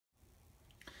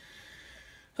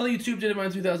Hello YouTube,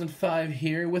 Gentleman 2005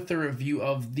 here with a review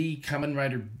of the Kamen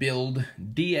Rider Build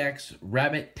DX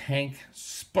RabbitTank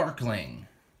Sparkling.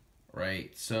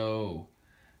 Right, so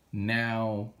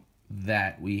now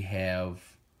that we have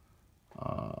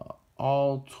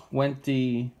all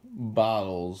 20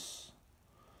 bottles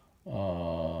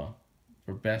for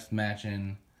best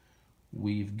matching,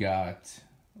 we've got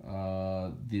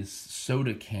this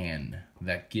soda can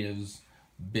that gives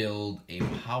Build a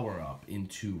power-up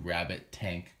into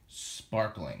RabbitTank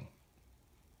Sparkling.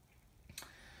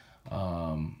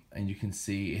 And you can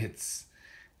see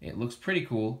it looks pretty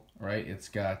cool, right? It's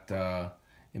got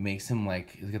it makes him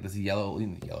like, it's got this yellow,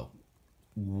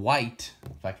 white,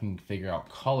 if I can figure out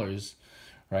colors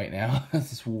right now.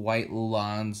 This white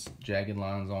lines, jagged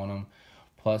lines on him.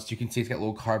 Plus you can see it's got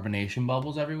little carbonation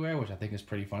bubbles everywhere, which I think is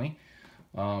pretty funny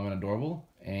and adorable.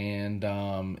 And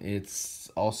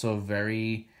it's also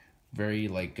very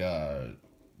like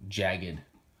jagged.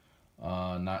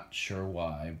 Not sure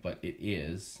why, but it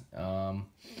is.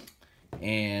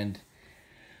 And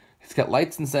it's got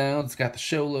lights and sounds. It's got the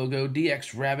show logo,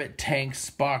 DX RabbitTank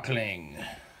Sparkling.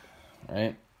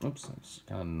 Right? Oops, I just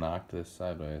kind of knocked this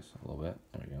sideways a little bit.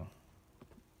 There we go.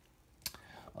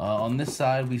 On this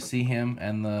side, we see him,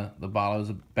 and the bottle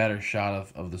is a better shot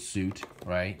of the suit,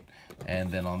 right?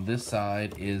 And then on this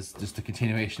side is just a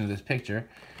continuation of this picture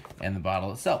and the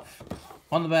bottle itself.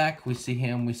 On the back, we see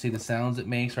him, we see the sounds it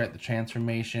makes, right? The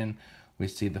transformation, we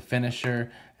see the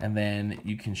finisher, and then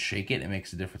you can shake it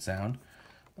makes a different sound.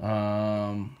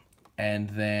 And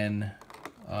then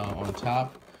on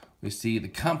top, we see the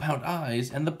compound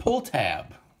eyes and the pull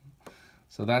tab.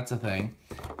 So that's a thing.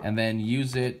 And then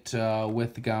use it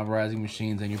with the galvanizing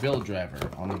machines and your build driver.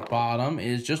 On the bottom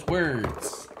is just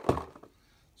words.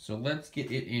 So let's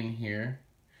get it in here.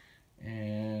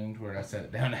 And where did I set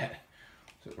it down at?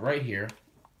 So right here.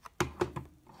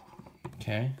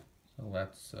 Okay. So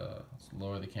let's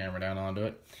lower the camera down onto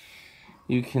it.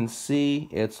 You can see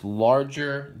it's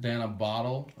larger than a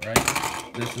bottle,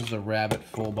 right? This is the Rabbit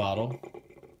full bottle.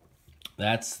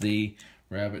 That's the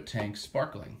RabbitTank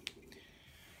Sparkling.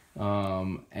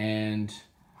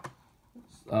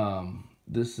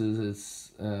 This is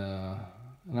its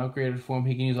an upgraded form.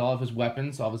 He can use all of his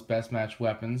weapons, all of his best match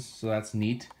weapons, so that's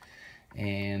neat.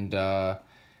 And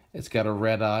it's got a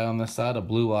red eye on this side, a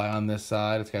blue eye on this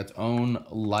side. It's got its own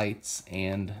lights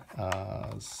and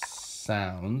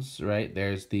sounds, right?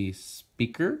 There's the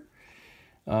speaker.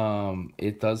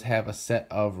 It does have a set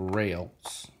of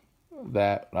rails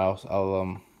that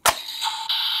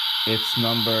it's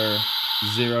number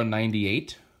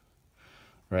 098,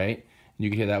 right? You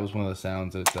can hear that was one of the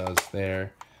sounds that it does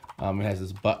there. It has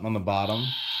this button on the bottom.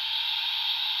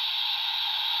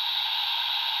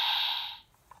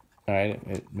 All right,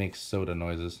 it makes soda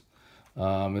noises.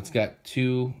 It's got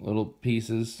two little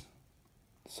pieces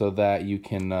so that you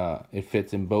can, it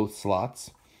fits in both slots.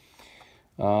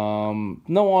 No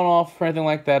on-off or anything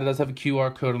like that. It does have a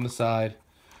QR code on the side.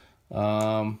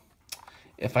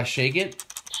 If I shake it,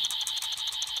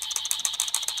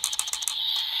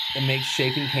 it makes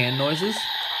shaking can noises.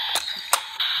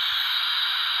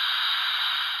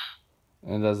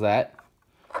 And it does that,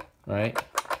 right?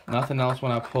 Nothing else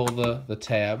when I pull the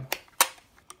tab.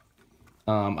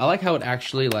 I like how it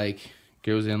actually like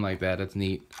goes in like that. That's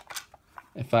neat.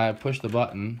 If I push the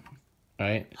button,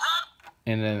 right,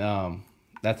 and then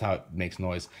that's how it makes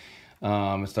noise.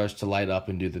 It starts to light up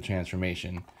and do the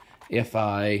transformation. If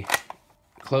I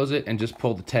close it and just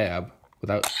pull the tab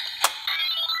without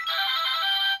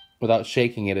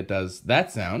shaking it, it does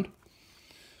that sound.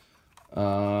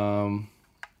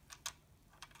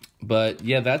 But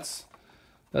yeah, that's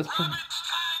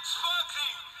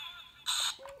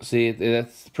see,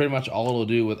 that's pretty much all it'll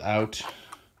do without.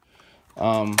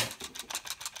 Now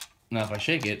if I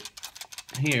shake it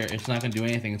here, it's not gonna do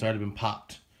anything. It's already been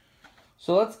popped.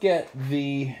 So let's get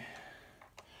the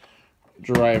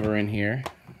driver in here.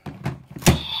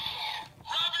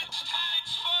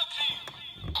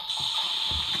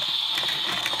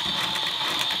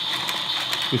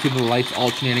 We see the lights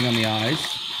alternating on the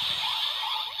eyes.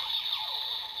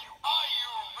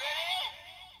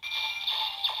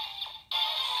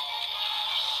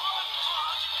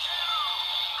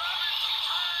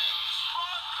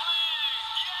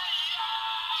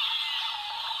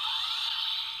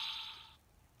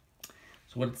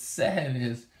 So what it said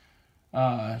is,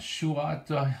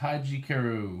 Shuata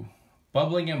Hajikaru,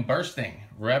 bubbling and bursting,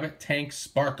 RabbitTank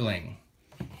Sparkling.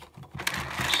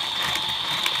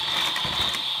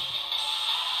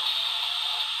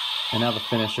 And now the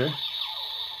finisher.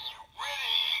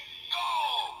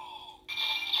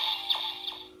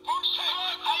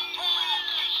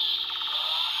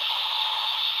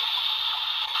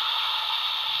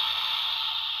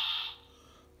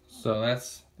 So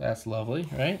that's lovely,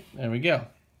 right? There we go.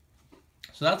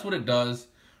 So that's what it does,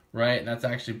 right? That's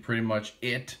actually pretty much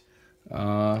it.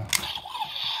 That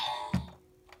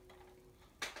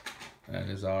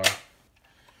is our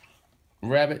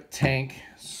RabbitTank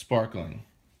Sparkling.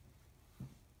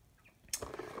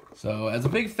 So as a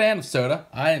big fan of soda,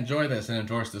 I enjoy this and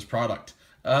endorse this product.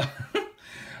 Yeah,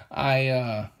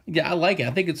 I like it.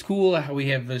 I think it's cool how we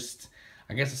have this,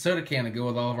 I guess, a soda can to go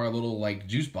with all of our little like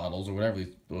juice bottles or whatever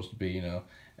it's supposed to be, you know,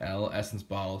 little essence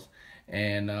bottles.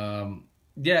 And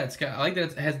yeah, I like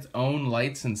that it has its own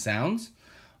lights and sounds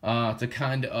to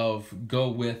kind of go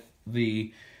with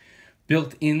the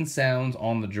built-in sounds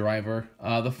on the driver.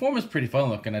 The form is pretty fun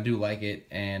looking. I do like it,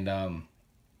 and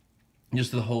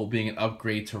just the whole being an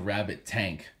upgrade to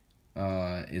RabbitTank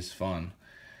is fun.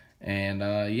 And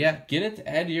yeah, get it to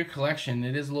add to your collection.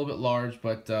 It is a little bit large,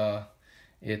 but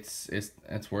it's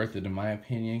worth it in my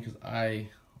opinion, because I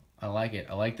like it.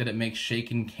 I like that it makes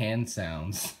shaken can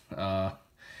sounds.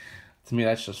 To me,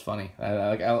 that's just funny.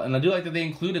 And I do like that they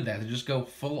included that to just go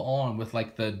full on with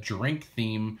like the drink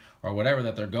theme or whatever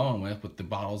that they're going with the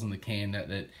bottles and the can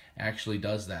that actually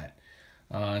does that.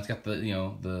 It's got the, you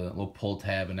know, the little pull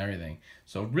tab and everything.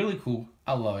 So really cool.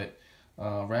 I love it.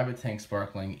 RabbitTank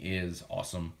Sparkling is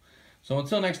awesome. So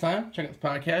until next time, check out the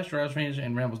podcast,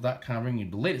 RabbitRangersandRambles.com, bringing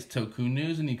you the latest Toku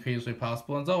news in the creativest way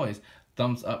possible. And as always,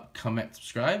 thumbs up, comment,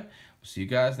 subscribe. We'll see you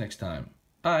guys next time.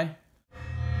 Bye.